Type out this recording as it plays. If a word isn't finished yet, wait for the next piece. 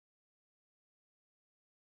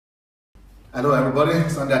Hello everybody,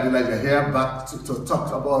 Sunday Adelaja here, back to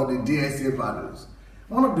talk about the DSA values.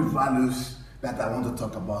 One of the values that I want to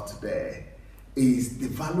talk about today is the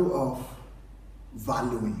value of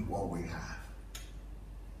valuing what we have.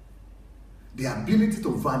 The ability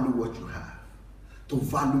to value what you have, to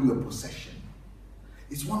value your possession,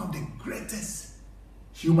 is one of the greatest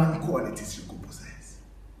human qualities you could possess.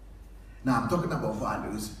 Now I'm talking about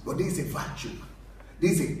values, but this is a virtue.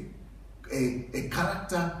 This is a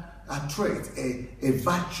character, a trait, a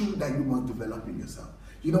virtue that you must develop in yourself.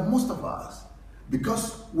 You know, most of us,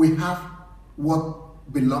 because we have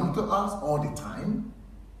what belongs to us all the time,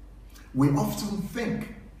 we often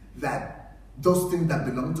think that those things that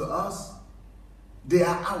belong to us, they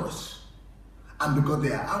are ours. And because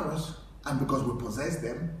they are ours, and because we possess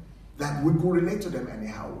them, that we could relate to them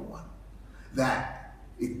anyhow we want. That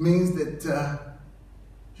it means that,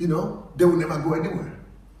 they will never go anywhere.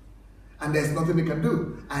 And there's nothing we can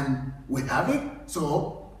do. And we have it,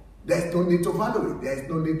 so there's no need to value it. There's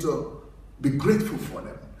no need to be grateful for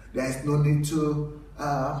them. There's no need to,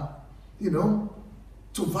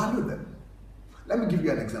 to value them. Let me give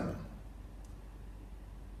you an example.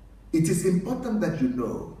 It is important that you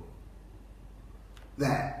know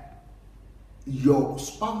that your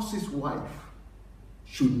spouse's wife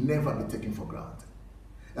should never be taken for granted.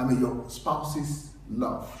 I mean, your spouse's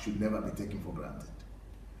love should never be taken for granted.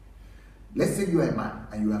 Let's say you are a man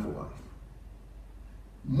and you have a wife.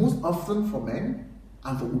 Most often for men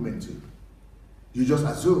and for women too, you just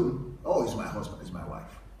assume, oh, it's my husband, it's my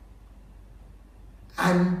wife.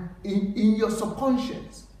 And in your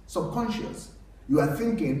subconscious, you are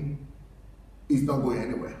thinking, it's not going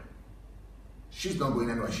anywhere. She's not going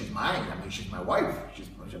anywhere, she's mine. I mean, she's my wife. He's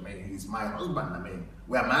my husband. I mean,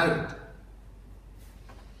 we are married.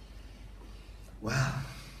 Well,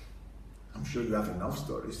 I'm sure you have enough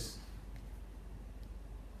stories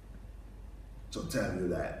to tell you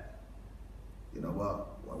that,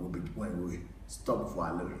 when we stop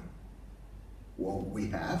valuing what we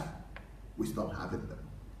have, we stop having them.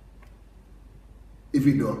 If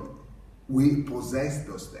we don't, we possess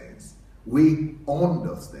those things, we own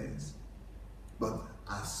those things, but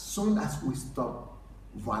as soon as we stop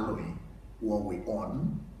valuing what we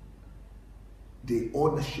own, the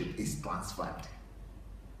ownership is transferred.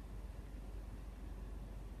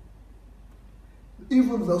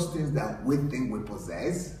 Even those things that we think we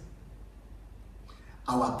possess,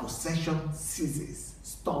 our possession ceases,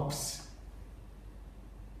 stops,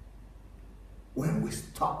 when we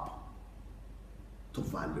stop to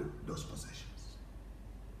value those possessions.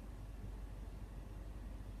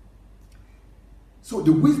 So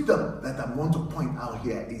the wisdom that I want to point out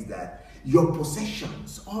here is that your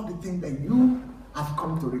possessions, all the things that you have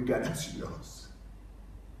come to regard as yours,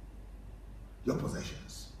 your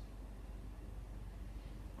possessions,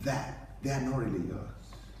 that they are not really yours.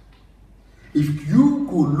 If you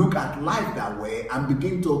could look at life that way and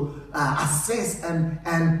begin to assess and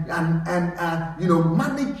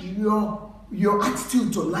manage your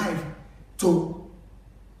attitude to life, to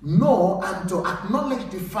know and to acknowledge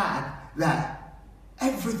the fact that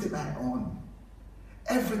everything I own,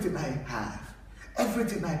 everything I have,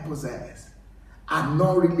 everything I possess are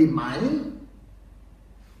not really mine.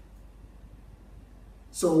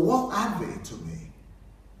 So what are they to me?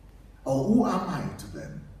 Or who am I to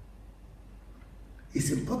them? It's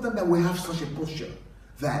important that we have such a posture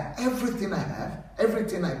that everything I have,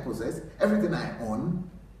 everything I possess, everything I own,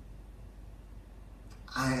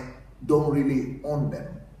 I don't really own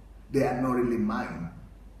them. They are not really mine.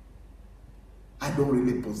 I don't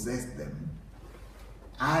really possess them.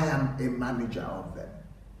 I am a manager of them.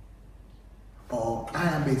 Or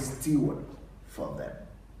I am a steward for them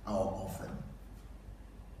or of them.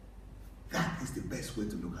 That is the best way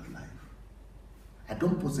to look at life. I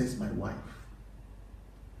don't possess my wife.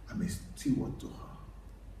 I'm a steward to her.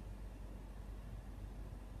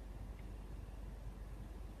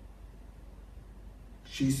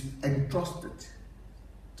 She's entrusted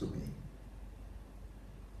to me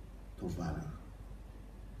to value,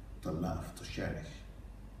 to love, to cherish,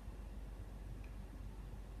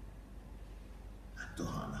 and to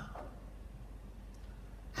honor.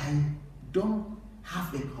 I don't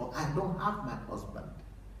have my husband.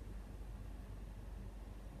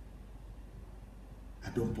 I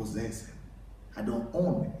don't possess him. I don't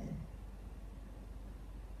own him.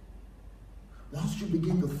 Once you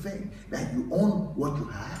begin to think that you own what you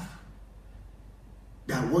have,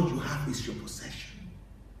 that what you have is your possession,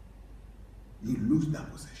 you lose that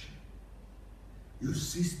possession. You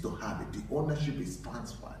cease to have it. The ownership is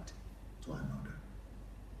transferred to another.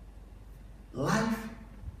 Life,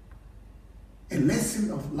 a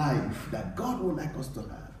lesson of life that God would like us to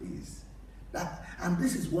have is And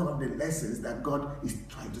this is one of the lessons that God is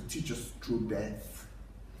trying to teach us through death.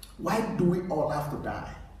 Why do we all have to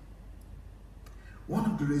die? One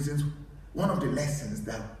of the reasons, one of the lessons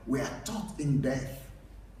that we are taught in death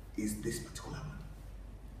is this particular one.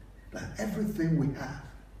 That everything we have,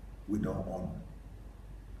 we don't own.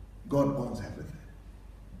 God owns everything.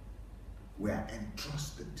 We are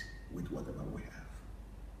entrusted with whatever we have.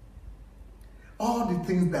 All the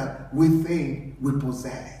things that we think we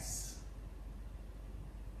possess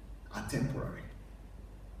are temporary.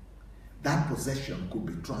 That possession could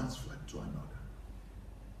be transferred to another.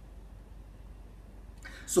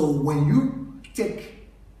 So when you take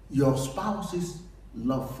your spouse's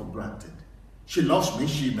love for granted, she loves me,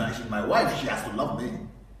 she's my wife, she has to love me.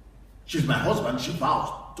 She's my husband, she vows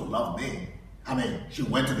to love me. I mean, she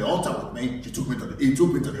went to the altar with me, he took me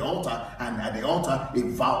to the altar, and at the altar, he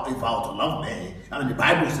vowed to love me. I mean, the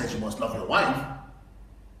Bible says you must love your wife.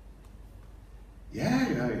 Yeah.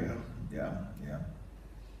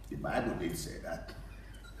 The Bible did say that.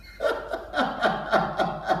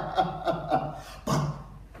 But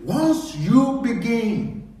once you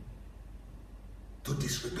begin to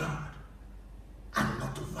disregard and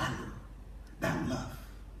not to value that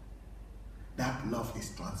love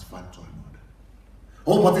is transferred to another.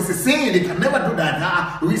 Oh, but it's a sin. He can never do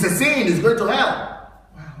that. It's a sin. He's going to hell.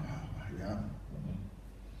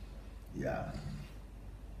 Yeah.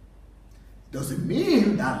 Doesn't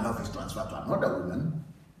mean that love is transferred to another woman.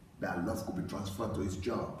 That love could be transferred to his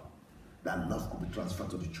job. That love could be transferred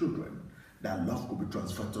to the children. That love could be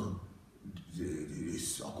transferred to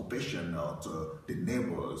his occupation, or to the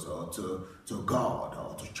neighbors, or to God,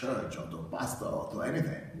 or to church, or to pastor, or to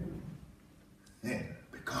anything. Yeah,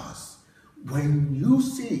 because when you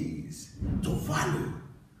cease to value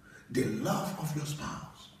the love of your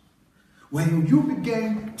spouse, when you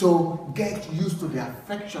begin to get used to the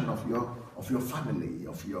affection of your family,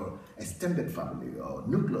 of your extended family, or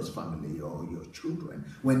nucleus family, or your children,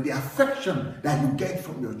 when the affection that you get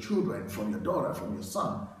from your children, from your daughter, from your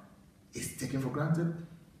son, is taken for granted,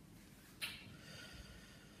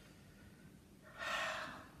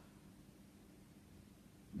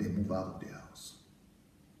 they move out of the house.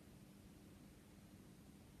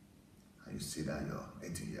 And you see that your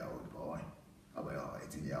 18-year-old boy, or your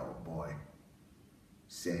 18-year-old boy,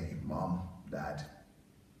 saying, "Mom, Dad,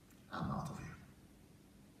 I'm out of here."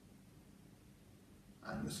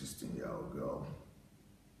 And your 16-year-old girl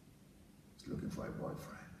is looking for a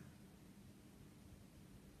boyfriend.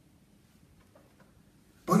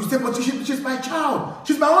 But you say, "But she's my child.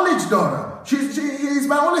 She's my only daughter. He's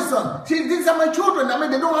my only son. These are my children. I mean,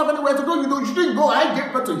 they don't have anywhere to go. You didn't go. I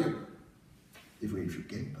gave birth to you." If you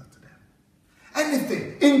gave birth to them,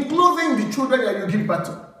 anything, including the children that you give birth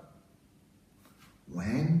to,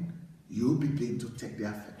 when you begin to take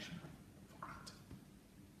their affection for granted,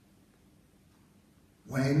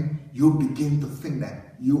 when you begin to think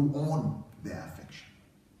that you own their affection,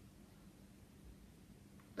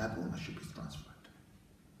 that ownership is transferred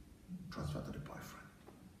to the boyfriend,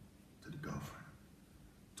 to the girlfriend,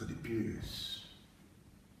 to the peers,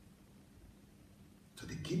 to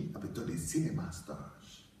the cinema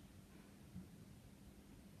stars,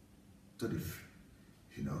 to the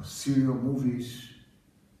serial movies,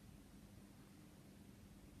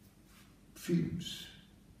 films.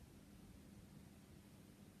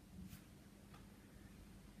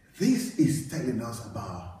 This is telling us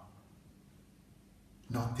about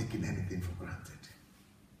not taking anything for granted.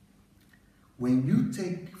 When you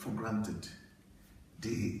take for granted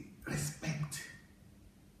the respect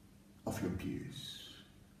of your peers,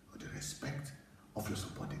 or the respect of your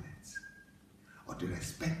subordinates, or the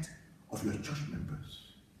respect of your church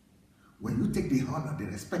members, when you take the honor, the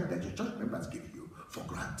respect that your church members give you for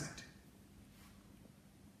granted,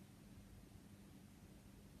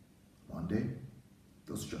 one day,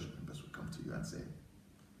 those church members will come to you and say,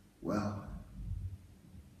 "Well,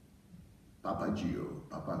 Papa Gio,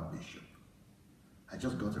 Papa Bishop, I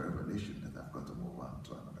just got a revelation that I've got to move on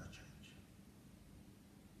to another church,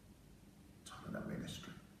 to another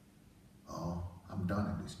ministry. Oh, I'm done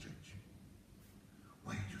in this church."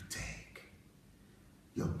 When you take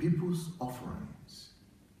your people's offerings,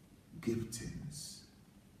 giftings,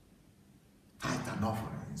 tithe and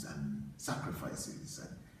offerings, and sacrifices,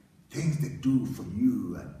 and things they do for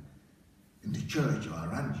you and in the church or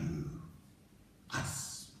around you,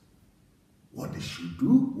 as what they should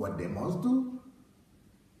do, what they must do,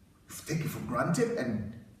 you take it for granted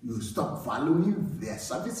and you stop valuing their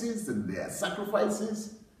services and their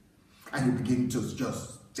sacrifices, and you begin to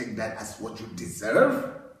just take that as what you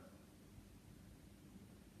deserve,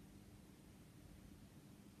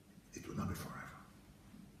 it will not be forever.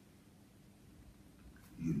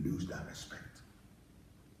 that respect.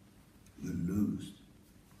 You lose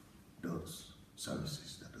those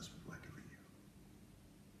services that those people are giving you.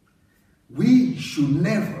 We should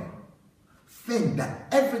never think that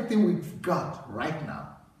everything we've got right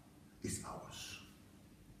now is ours.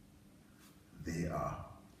 They are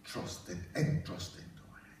entrusted to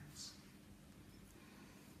our hands.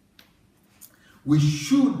 We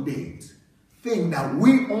shouldn't think that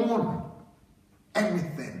we own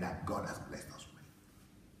everything that God has blessed us with.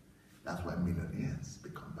 That's why millionaires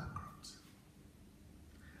become bankrupt.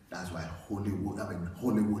 That's why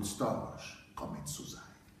Hollywood stars commit suicide.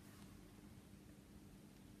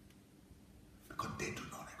 Because they do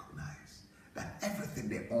not recognize that everything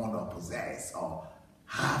they own or possess or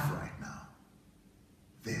have right now,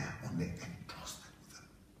 they are only entrusted with them.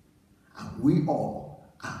 And we all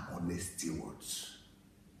are only stewards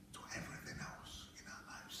to everything else in our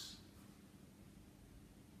lives.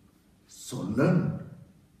 So learn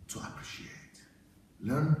to appreciate.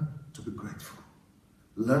 Learn to be grateful.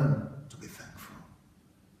 Learn to be thankful.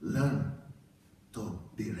 Learn to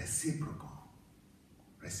be reciprocal.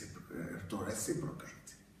 To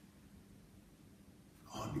reciprocate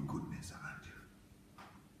all the goodness around you.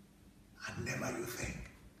 And never you think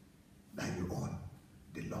that you own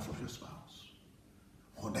the love of your spouse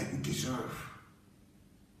or that you deserve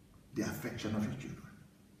the affection of your children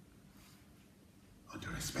or the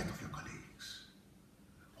respect of your colleagues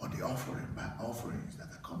or the offerings that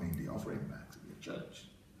are coming, the offering bags of your church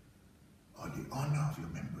or the honor of your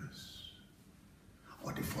members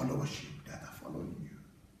or the followership that are following you.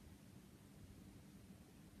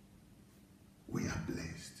 We are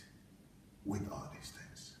blessed with all these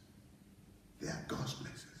things. They are God's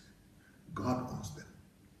blessings. God owns them.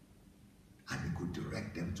 And He could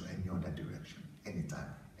direct them to any other direction,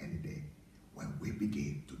 anytime, any day, when we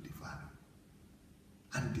begin to devalue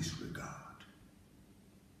and disregard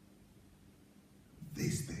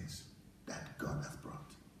these things that God has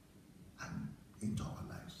brought and into our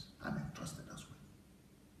lives and entrusted us with.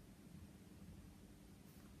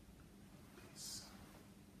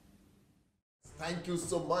 Thank you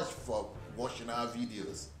so much for watching our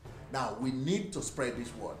videos. Now, we need to spread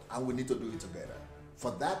this word and we need to do it together. For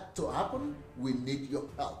that to happen, we need your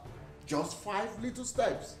help. Just 5 little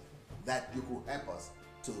steps that you could help us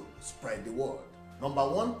to spread the word. Number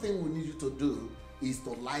one thing we need you to do is to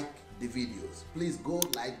like the videos. Please go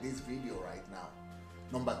like this video right now.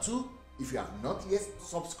 Number 2, if you have not yet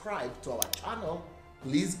subscribed to our channel,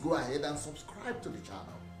 please go ahead and subscribe to the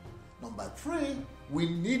channel. Number 3, we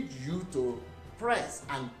need you to press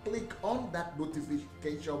and click on that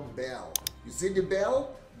notification bell. You see the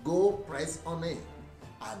bell? Go press on it.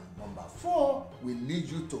 And number 4, we need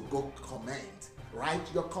you to go comment. Write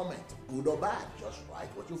your comment, good or bad. Just write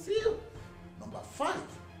what you feel. Number 5,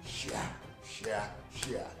 share.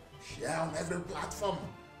 Share on every platform.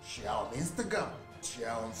 Share on Instagram.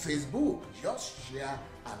 Share on Facebook. Just share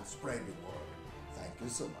and spread the word. Thank you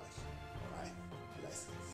so much.